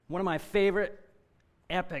One of my favorite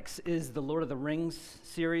epics is the Lord of the Rings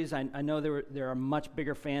series. I know there are much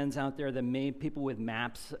bigger fans out there than me, people with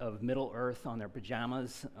maps of Middle-earth on their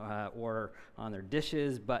pajamas or on their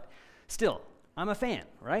dishes, but still, I'm a fan,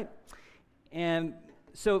 right? And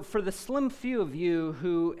so for the slim few of you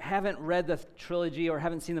who haven't read the trilogy or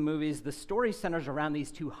haven't seen the movies, the story centers around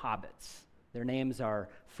these two hobbits. Their names are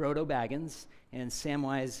Frodo Baggins and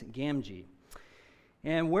Samwise Gamgee.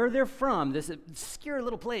 And where they're from, this obscure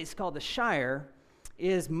little place called the Shire,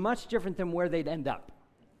 is much different than where they'd end up.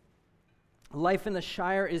 Life in the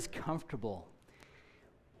Shire is comfortable,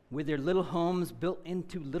 with their little homes built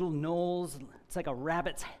into little knolls. It's like a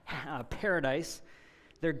rabbit's paradise.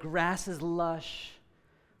 Their grass is lush.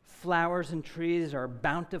 Flowers and trees are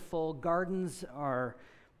bountiful. Gardens are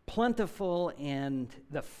plentiful. And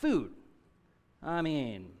the food,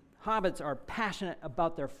 hobbits are passionate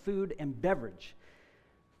about their food and beverage.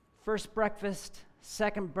 First breakfast,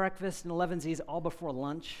 second breakfast, and 11sies all before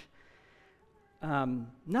lunch.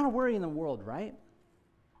 Not a worry in the world, right?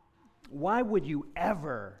 Why would you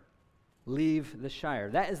ever leave the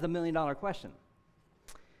Shire? That is the million-dollar question.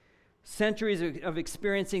 Centuries of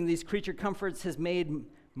experiencing these creature comforts has made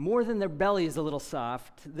more than their bellies a little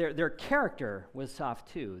soft. Their character was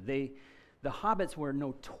soft too. The hobbits were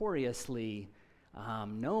notoriously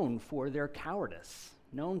known for their cowardice,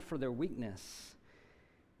 known for their weakness.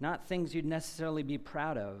 Not things you'd necessarily be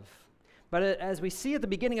proud of. But as we see at the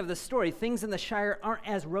beginning of the story, things in the Shire aren't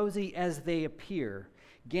as rosy as they appear.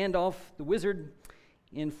 Gandalf, the wizard,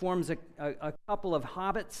 informs a couple of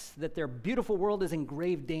hobbits that their beautiful world is in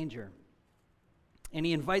grave danger. And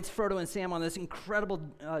he invites Frodo and Sam on this incredible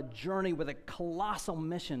journey with a colossal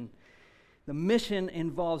mission. The mission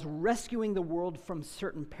involves rescuing the world from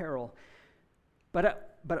certain peril. But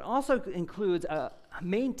it also includes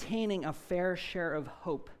maintaining a fair share of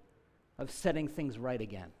hope of setting things right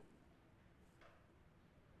again.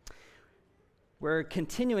 We're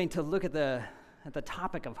continuing to look at the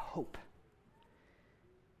topic of hope.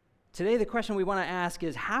 Today, the question we want to ask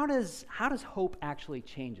is, how does hope actually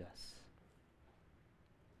change us?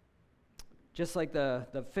 Just like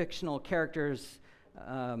the fictional characters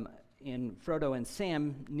in Frodo and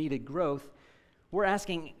Sam needed growth, we're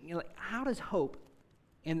asking, how does hope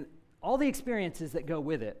and all the experiences that go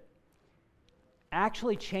with it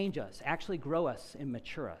actually change us, actually grow us and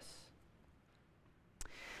mature us?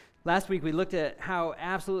 Last week we looked at how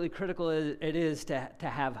absolutely critical it is to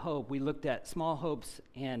have hope. We looked at small hopes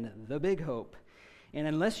and the big hope. And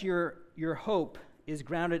unless your hope is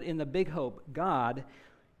grounded in the big hope, God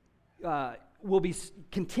will be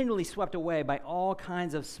continually swept away by all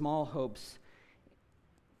kinds of small hopes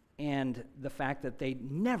and the fact that they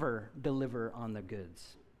never deliver on the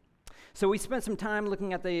goods. So we spent some time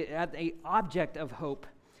looking at the object of hope,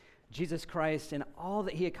 Jesus Christ, and all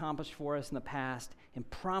that he accomplished for us in the past and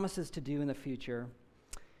promises to do in the future.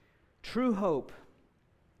 True hope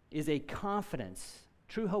is a confidence.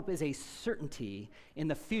 True hope is a certainty in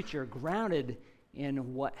the future grounded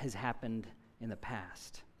in what has happened in the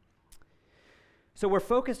past. So we're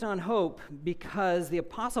focused on hope because the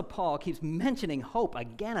Apostle Paul keeps mentioning hope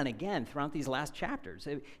again and again throughout these last chapters.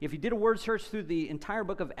 If you did a word search through the entire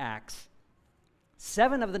book of Acts,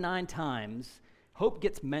 7 of the 9 times hope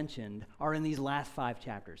gets mentioned are in these last 5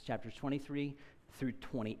 chapters, chapters 23 through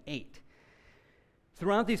 28.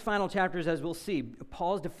 Throughout these final chapters, as we'll see,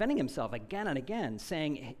 Paul's defending himself again and again,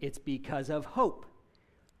 saying it's because of hope.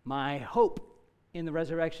 My hope in the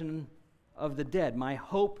resurrection of the dead, my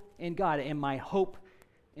hope in God, and my hope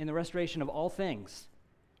in the restoration of all things.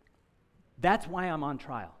 That's why I'm on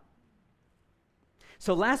trial.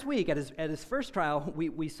 So last week, at his first trial,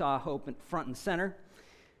 we saw hope front and center.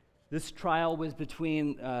 This trial was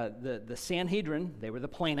between the Sanhedrin, they were the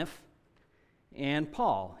plaintiff, and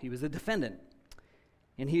Paul, he was the defendant.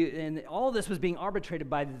 And all this was being arbitrated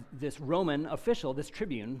by this Roman official, this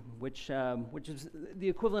tribune, which is the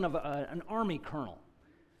equivalent of an army colonel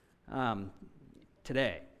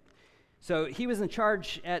today. So he was in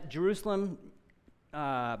charge at Jerusalem.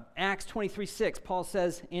 Acts 23:6, Paul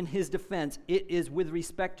says in his defense, it is with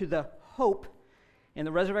respect to the hope and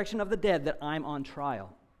the resurrection of the dead that I'm on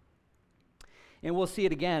trial. And we'll see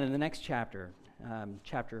it again in the next chapter,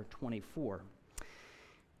 chapter 24.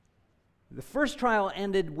 The first trial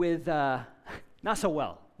ended with not so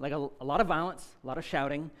well, like a lot of violence, a lot of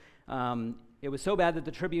shouting. It was so bad that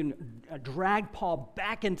the tribune dragged Paul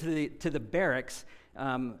back into the barracks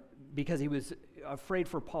because he was afraid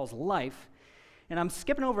for Paul's life. And I'm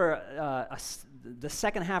skipping over the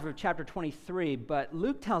second half of chapter 23, but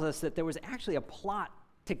Luke tells us that there was actually a plot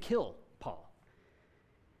to kill Paul.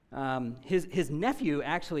 His nephew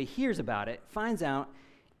actually hears about it, finds out,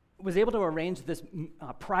 was able to arrange this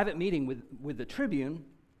private meeting with the tribune.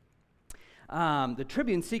 The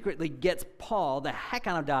tribune secretly gets Paul the heck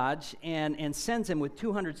out of Dodge and sends him with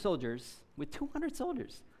 200 soldiers,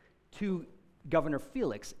 to Governor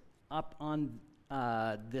Felix up on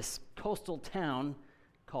this coastal town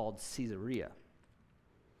called Caesarea.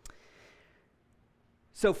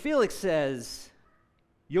 So Felix says,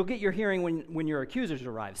 you'll get your hearing when your accusers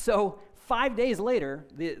arrive. So 5 days later,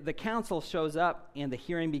 the council shows up and the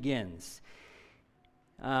hearing begins.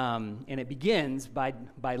 And it begins by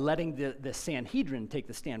letting the Sanhedrin take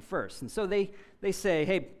the stand first. And so they say,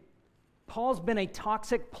 hey, Paul's been a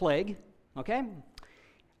toxic plague, okay?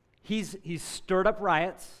 He's stirred up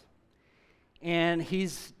riots, and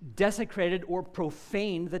he's desecrated or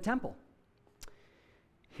profaned the temple.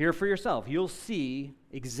 Hear for yourself. You'll see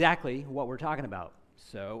exactly what we're talking about.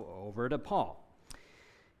 So over to Paul.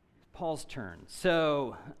 Paul's turn.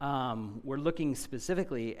 So we're looking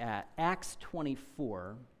specifically at Acts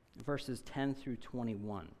 24, verses 10 through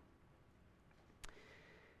 21.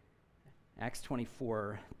 Acts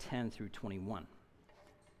 24, 10 through 21.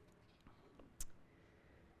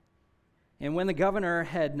 And when the governor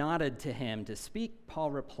had nodded to him to speak, Paul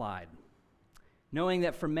replied, knowing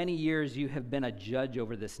that for many years you have been a judge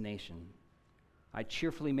over this nation, I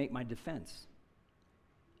cheerfully make my defense.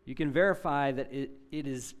 You can verify that it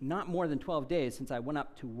is not more than 12 days since I went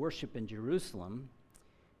up to worship in Jerusalem,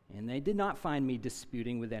 and they did not find me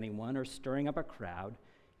disputing with anyone or stirring up a crowd,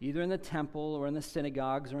 either in the temple or in the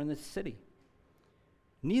synagogues or in the city.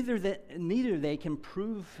 Neither they can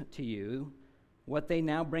prove to you what they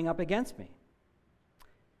now bring up against me.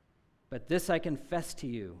 But this I confess to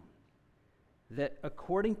you, that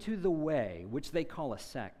according to the way, which they call a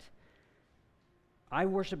sect, I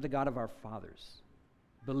worship the God of our fathers,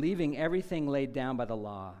 believing everything laid down by the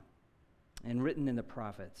law and written in the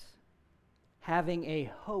prophets, having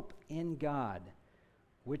a hope in God,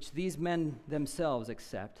 which these men themselves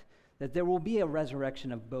accept, that there will be a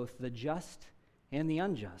resurrection of both the just and the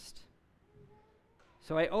unjust.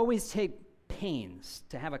 So I always take pains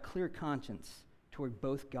to have a clear conscience toward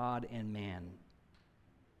both God and man.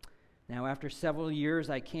 Now, after several years,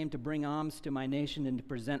 I came to bring alms to my nation and to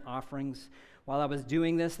present offerings. While I was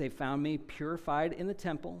doing this, they found me purified in the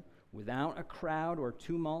temple, without a crowd or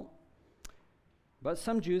tumult. But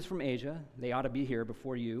some Jews from Asia, they ought to be here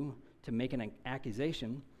before you to make an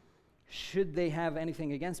accusation, should they have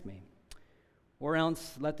anything against me. Or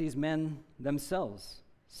else let these men themselves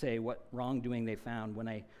say what wrongdoing they found when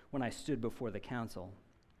I stood before the council.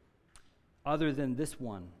 Other than this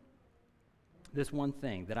one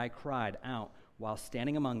thing that I cried out while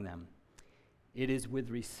standing among them, it is with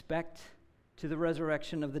respect to the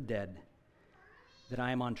resurrection of the dead that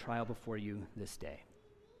I am on trial before you this day.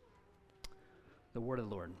 The word of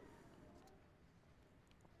the Lord.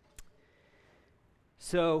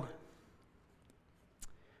 So,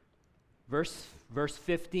 verse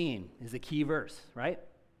 15 is the key verse, right?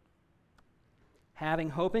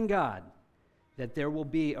 Having hope in God that there will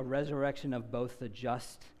be a resurrection of both the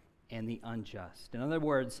just and the unjust. In other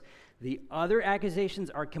words, the other accusations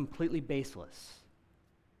are completely baseless.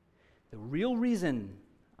 The real reason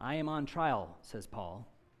I am on trial, says Paul,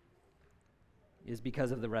 is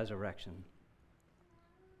because of the resurrection.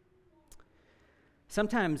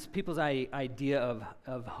 Sometimes people's idea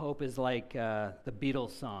of hope is like the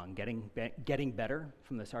Beatles song, Getting Better,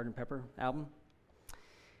 from the Sgt. Pepper album.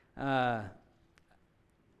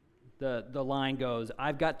 The line goes,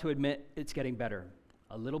 I've got to admit it's getting better,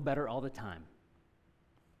 a little better all the time.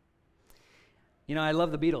 You know, I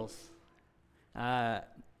love the Beatles,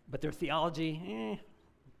 but their theology,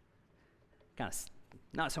 kind of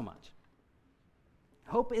not so much.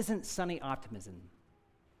 Hope isn't sunny optimism.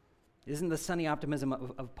 Isn't the sunny optimism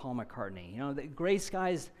of Paul McCartney. You know, the gray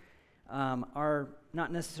skies are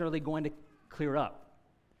not necessarily going to clear up.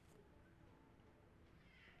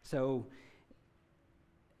 So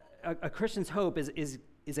a Christian's hope is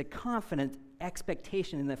a confident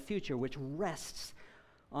expectation in the future which rests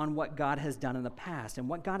on what God has done in the past. And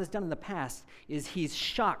what God has done in the past is he's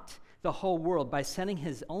shocked the whole world by sending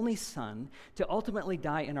his only son to ultimately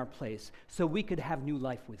die in our place so we could have new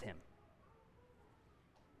life with him.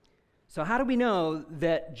 So how do we know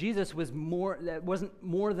that Jesus wasn't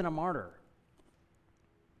more than a martyr?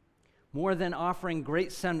 More than offering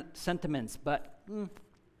great sentiments, but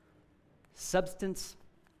substance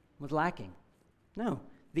was lacking? No,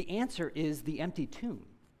 the answer is the empty tomb,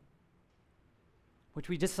 which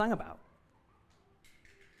we just sung about.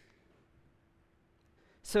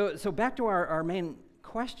 So back to our main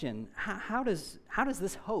question, how does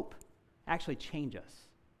this hope actually change us?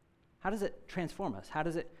 How does it transform us? How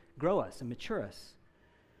does it grow us and mature us?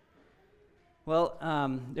 Well,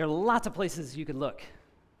 there are lots of places you could look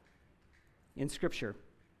in Scripture,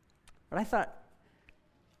 but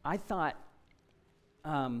I thought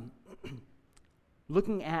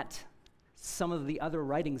looking at some of the other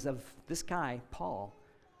writings of this guy, Paul,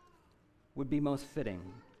 would be most fitting.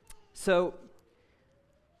 So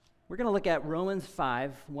we're going to look at Romans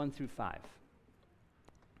 5, 1 through 5.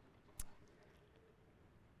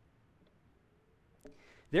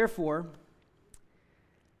 Therefore,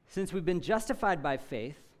 since we've been justified by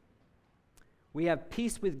faith, we have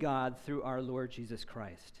peace with God through our Lord Jesus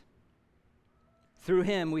Christ. Through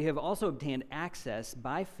him, we have also obtained access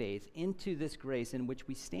by faith into this grace in which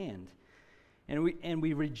we stand, and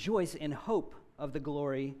we rejoice in hope of the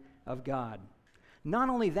glory of God. Not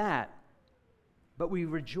only that, but we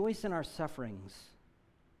rejoice in our sufferings,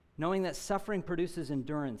 knowing that suffering produces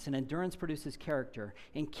endurance, and endurance produces character,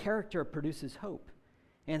 and character produces hope.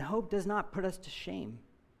 And hope does not put us to shame,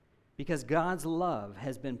 because God's love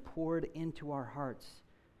has been poured into our hearts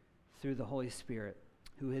through the Holy Spirit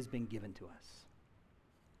who has been given to us.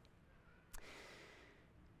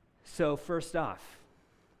 So first off,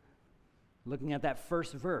 looking at that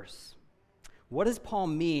first verse, what does Paul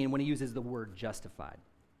mean when he uses the word justified?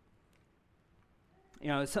 You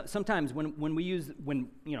know, sometimes when we use in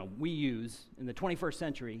the 21st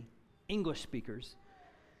century, English speakers,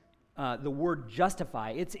 the word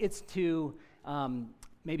justify, it's to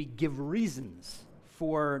maybe give reasons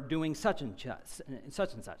for doing such and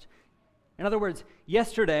such. In other words,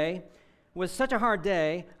 yesterday was such a hard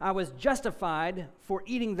day, I was justified for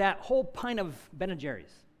eating that whole pint of Ben &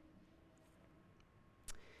 Jerry's.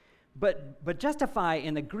 But justify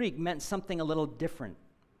in the Greek meant something a little different.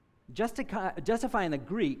 Justify in the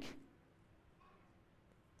Greek,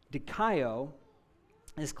 dikaio,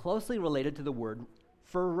 is closely related to the word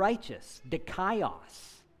for righteous,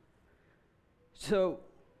 dikaios. So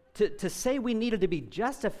to say we needed to be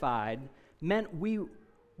justified meant we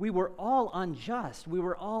were all unjust, we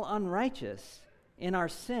were all unrighteous in our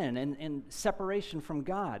sin and separation from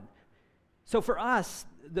God. So for us,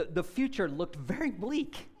 the future looked very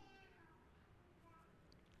bleak.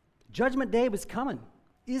 Judgment Day was coming,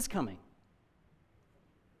 is coming.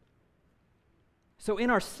 So in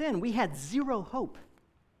our sin, we had zero hope.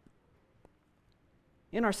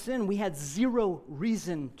 In our sin, we had zero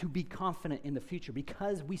reason to be confident in the future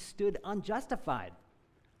because we stood unjustified,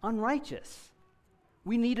 unrighteous.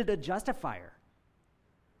 We needed a justifier.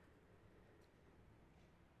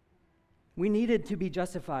 We needed to be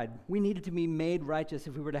justified. We needed to be made righteous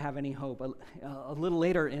if we were to have any hope. A little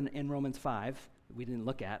later in Romans 5, that we didn't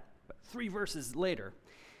look at, but 3 verses later,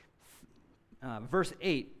 verse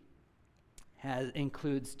 8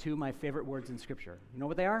 includes 2 of my favorite words in Scripture. You know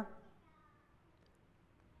what they are?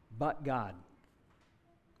 But God.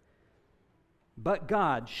 But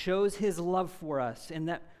God shows his love for us in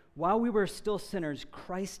that while we were still sinners,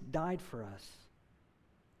 Christ died for us.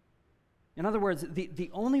 In other words,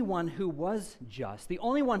 the only one who was just, the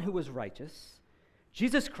only one who was righteous,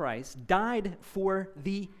 Jesus Christ, died for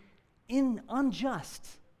the unjust,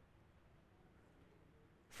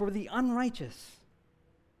 for the unrighteous,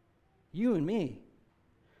 you and me.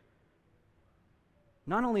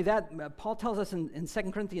 Not only that, Paul tells us in 2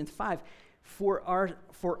 Corinthians 5, for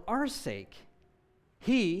our sake,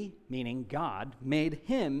 he, meaning God, made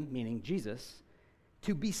him, meaning Jesus,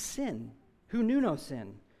 to be sin, who knew no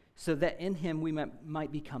sin, so that in him we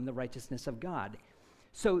might become the righteousness of God.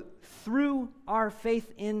 So through our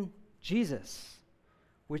faith in Jesus,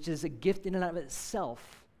 which is a gift in and of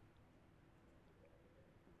itself,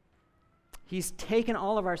 he's taken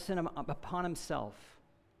all of our sin upon himself.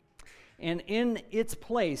 And in its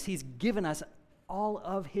place, he's given us all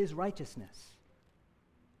of his righteousness.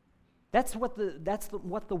 That's what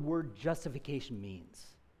the word justification means.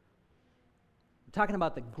 We're talking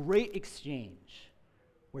about the great exchange,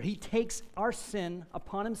 where he takes our sin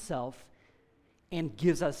upon himself and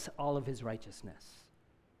gives us all of his righteousness.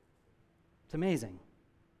 It's amazing.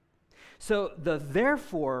 So the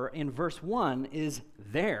therefore in verse 1 is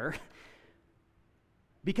there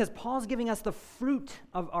because Paul's giving us the fruit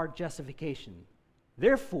of our justification.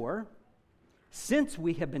 Therefore, since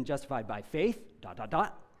we have been justified by faith, ...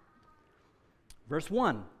 Verse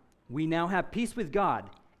 1, we now have peace with God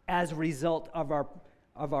as a result of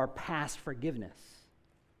our past forgiveness.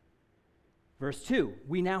 Verse 2,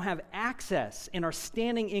 we now have access and are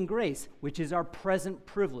standing in grace, which is our present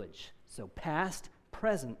privilege. So past,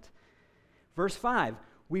 present. Verse 5,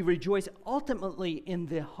 we rejoice ultimately in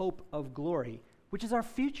the hope of glory, which is our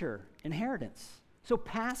future inheritance. So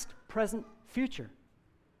past, present, future.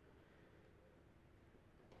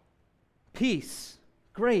 Peace,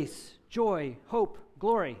 grace, joy, hope,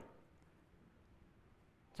 glory.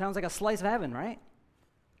 Sounds like a slice of heaven, right?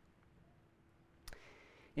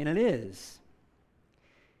 And it is,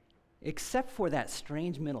 except for that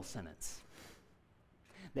strange middle sentence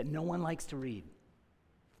that no one likes to read.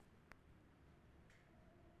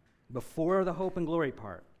 Before the hope and glory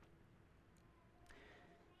part.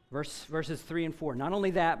 Verses 3 and 4. Not only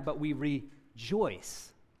that, but we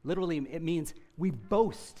rejoice. Literally, it means we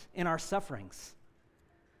boast in our sufferings,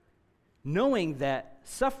 knowing that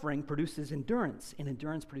suffering produces endurance, and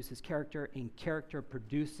endurance produces character, and character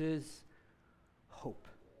produces hope.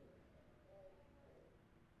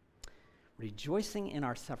 Rejoicing in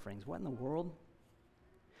our sufferings. What in the world?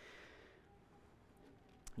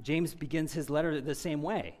 James begins his letter the same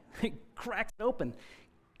way. He cracks it open.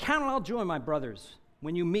 Count it all joy, my brothers,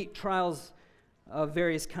 when you meet trials of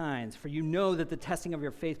various kinds, for you know that the testing of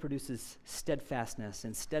your faith produces steadfastness,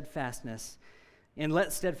 and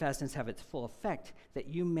let steadfastness have its full effect, that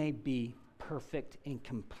you may be perfect and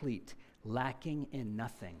complete, lacking in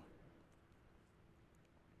nothing.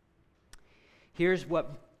 Here's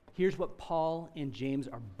what Paul and James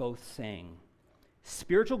are both saying.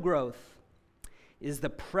 Spiritual growth is the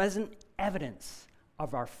present evidence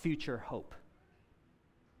of our future hope.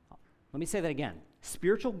 Let me say that again.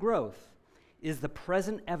 Spiritual growth is the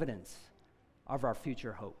present evidence of our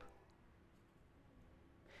future hope.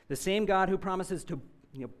 The same God who promises to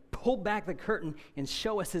pull back the curtain and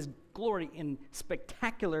show us his glory in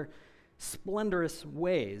spectacular, splendorous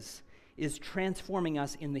ways is transforming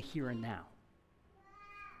us in the here and now.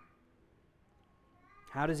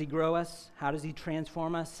 How does he grow us? How does he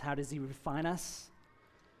transform us? How does he refine us?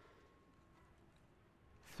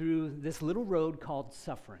 Through this little road called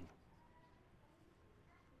suffering.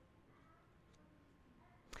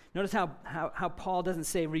 Notice how Paul doesn't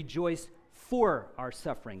say rejoice for our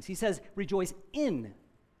sufferings. He says rejoice in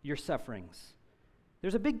your sufferings.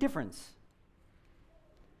 There's a big difference.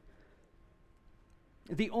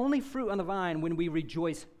 The only fruit on the vine when we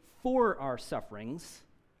rejoice for our sufferings,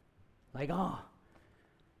 like, oh,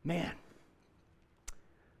 man,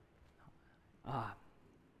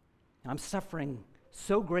 I'm suffering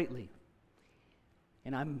so greatly,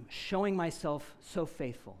 and I'm showing myself so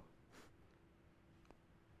faithful.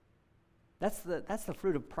 That's the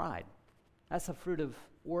fruit of pride. That's the fruit of,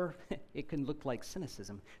 or it can look like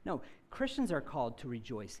cynicism. No, Christians are called to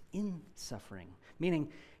rejoice in suffering, meaning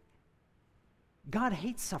God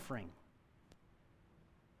hates suffering.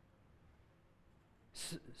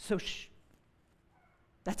 So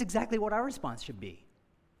that's exactly what our response should be.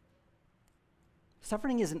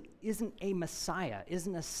 Suffering isn't a Messiah,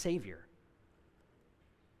 isn't a Savior.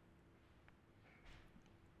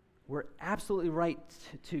 We're absolutely right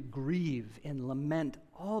to grieve and lament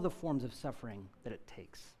all the forms of suffering that it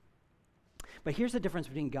takes. But here's the difference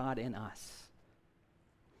between God and us.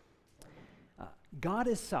 God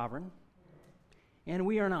is sovereign, and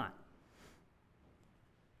we are not.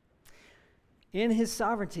 In his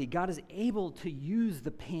sovereignty, God is able to use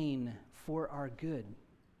the pain for our good.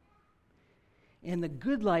 And the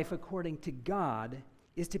good life, according to God,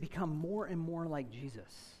 is to become more and more like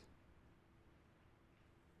Jesus.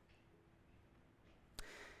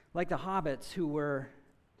 Like the hobbits who were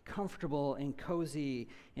comfortable and cozy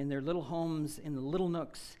in their little homes, in the little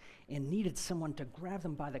nooks, and needed someone to grab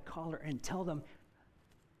them by the collar and tell them,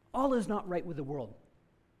 all is not right with the world.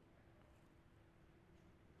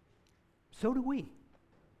 So do we.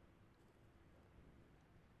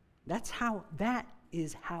 That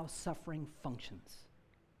is how suffering functions.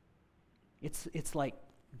 It's like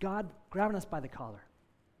God grabbing us by the collar.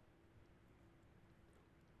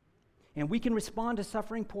 And we can respond to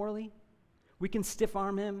suffering poorly. We can stiff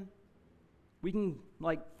arm him. We can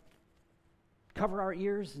cover our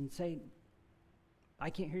ears and say, I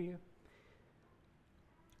can't hear you.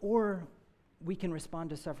 Or we can respond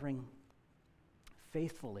to suffering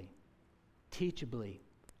faithfully, teachably,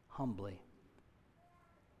 humbly.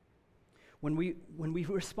 When we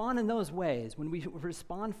respond in those ways, when we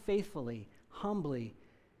respond faithfully, humbly,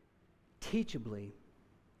 teachably,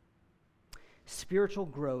 spiritual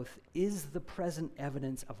growth is the present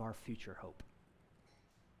evidence of our future hope.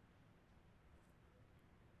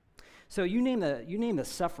 So you name the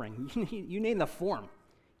suffering, you name the form,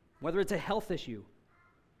 whether it's a health issue.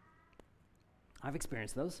 I've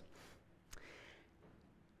experienced those.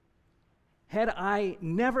 Had I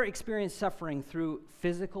never experienced suffering through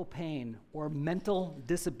physical pain or mental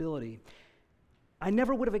disability, I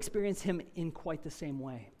never would have experienced him in quite the same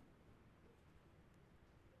way.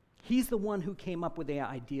 He's the one who came up with the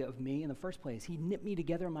idea of me in the first place. He knit me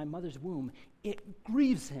together in my mother's womb. It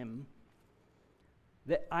grieves him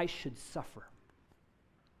that I should suffer.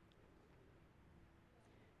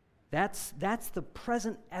 That's the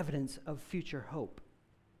present evidence of future hope.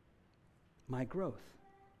 My growth.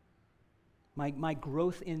 My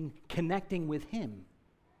growth in connecting with him.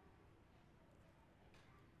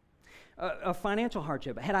 A financial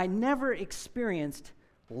hardship. Had I never experienced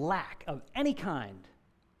lack of any kind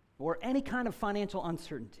or any kind of financial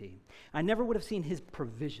uncertainty, I never would have seen his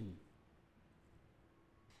provision.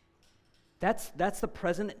 That's the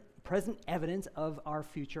present evidence of our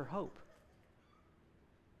future hope.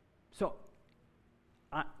 So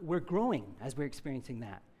we're growing as we're experiencing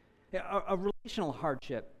that. A relational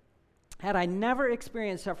hardship. Had I never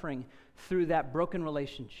experienced suffering through that broken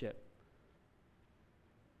relationship,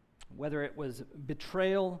 whether it was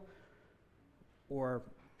betrayal or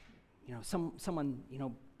someone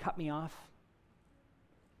cut me off,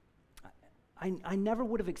 I never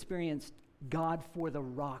would have experienced God for the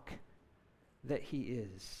rock that he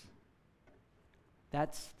is.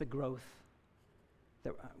 That's the growth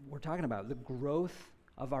that we're talking about. The growth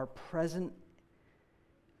of our present,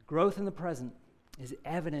 growth in the present is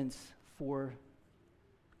evidence for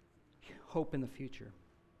hope in the future.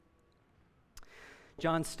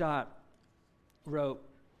 John Stott wrote,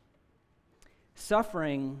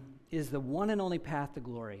 "Suffering is the one and only path to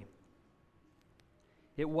glory.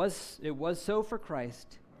 It was so for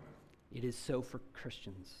Christ. It is so for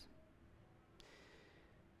Christians."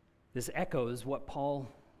 This echoes what Paul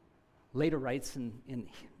later writes in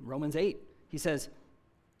Romans 8. He says,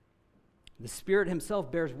 "The Spirit himself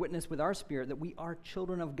bears witness with our spirit that we are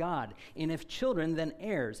children of God. And if children, then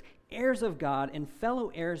heirs, heirs of God and fellow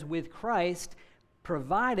heirs with Christ,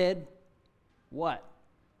 provided," what?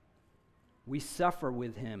 "We suffer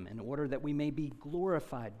with him in order that we may be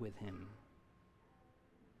glorified with him."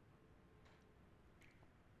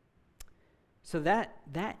 So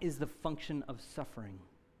that is the function of suffering.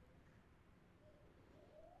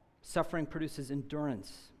 Suffering produces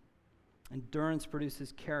endurance. Endurance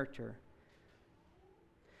produces character.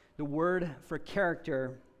 The word for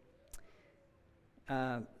character,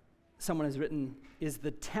 someone has written, is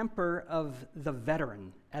the temper of the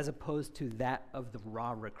veteran as opposed to that of the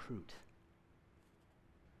raw recruit.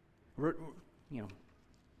 I'll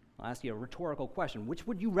ask you a rhetorical question. Which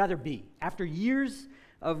would you rather be? After years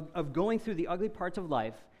of going through the ugly parts of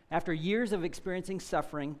life, after years of experiencing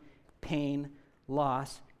suffering, pain,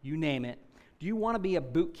 loss, you name it, do you want to be a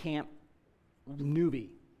boot camp newbie?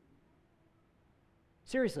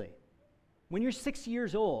 Seriously. When you're 6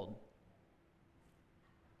 years old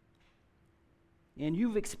and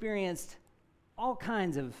you've experienced all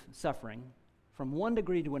kinds of suffering from one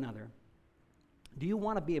degree to another, do you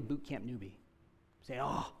want to be a boot camp newbie? Say,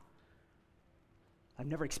 "Oh, I've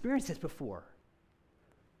never experienced this before."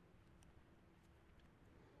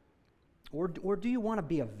 Or do you want to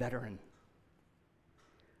be a veteran?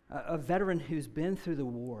 A veteran who's been through the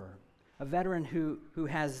war, a veteran who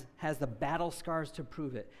has the battle scars to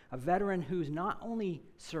prove it, a veteran who's not only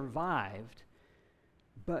survived,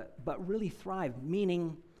 but really thrived,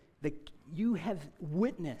 meaning that you have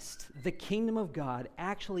witnessed the kingdom of God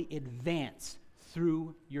actually advance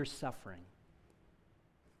through your suffering.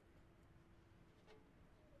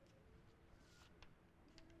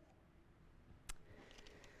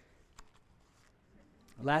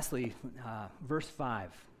 Lastly, verse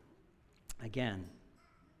 5. Again,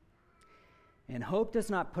 "And hope does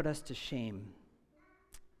not put us to shame,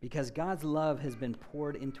 because God's love has been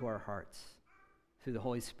poured into our hearts through the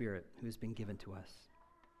Holy Spirit who has been given to us."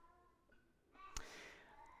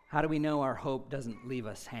 How do we know our hope doesn't leave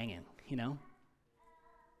us hanging,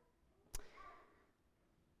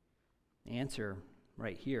 The answer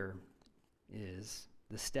right here is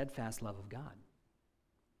the steadfast love of God.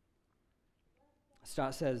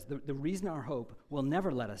 Stott says the reason our hope will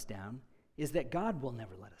never let us down is that God will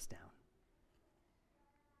never let us down.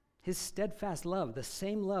 His steadfast love, the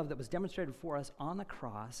same love that was demonstrated for us on the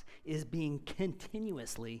cross, is being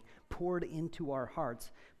continuously poured into our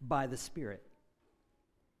hearts by the Spirit.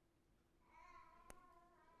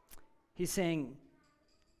 He's saying,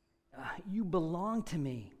 "You belong to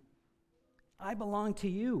me. I belong to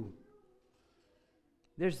you.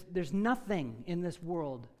 There's nothing in this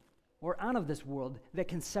world or out of this world that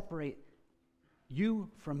can separate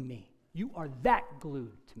you from me. You are that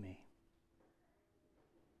glued to me.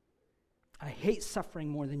 I hate suffering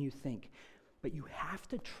more than you think, but you have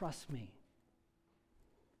to trust me.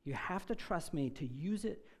 You have to trust me to use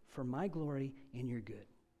it for my glory and your good."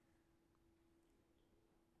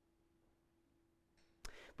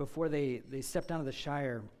 Before they stepped down to the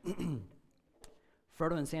Shire,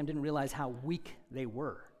 Frodo and Sam didn't realize how weak they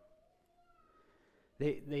were.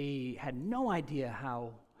 They had no idea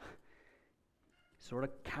how sort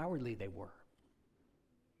of cowardly they were.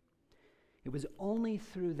 It was only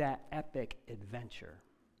through that epic adventure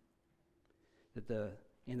that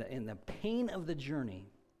in the pain of the journey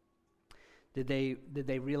did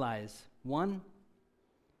they realize, one,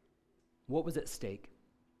 what was at stake,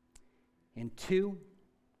 and two,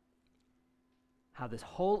 how this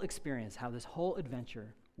whole experience, how this whole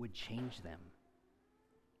adventure would change them.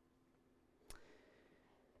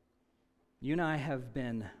 You and I have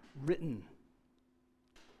been written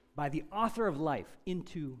by the author of life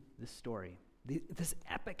into this story, this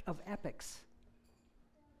epic of epics,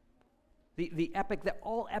 the epic that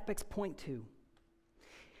all epics point to.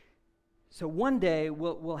 So one day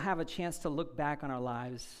we'll have a chance to look back on our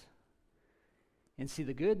lives and see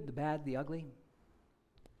the good, the bad, the ugly.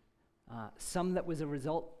 Some that was a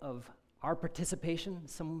result of our participation,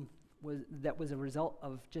 that was a result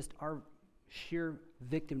of just our sheer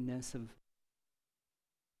victimness of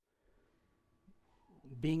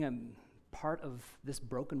being a part of this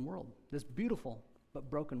broken world, this beautiful but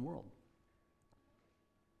broken world.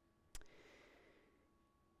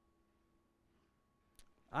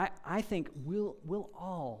 I think we'll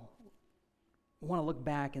all want to look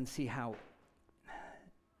back and see how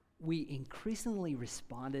we increasingly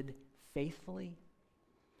responded faithfully,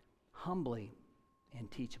 humbly, and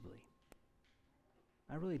teachably.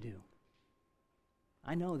 I really do.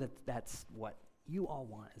 I know that that's what you all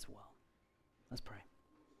want as well. Let's pray.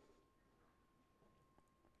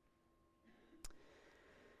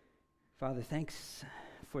 Father, thanks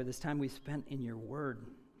for this time we spent in your word.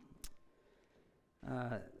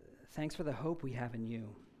 Thanks for the hope we have in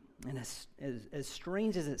you. And as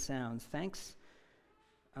strange as it sounds, thanks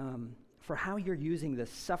for how you're using the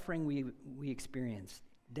suffering we experience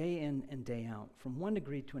day in and day out, from one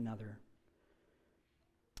degree to another,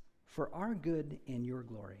 for our good and your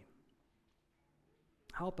glory.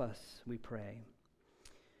 Help us, we pray,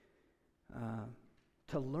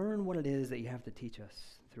 to learn what it is that you have to teach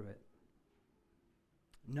us through it,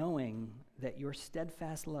 knowing that your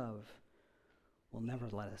steadfast love will never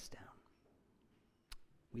let us down.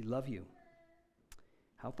 We love you.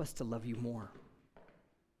 Help us to love you more.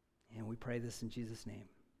 And we pray this in Jesus' name.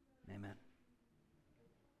 Amen.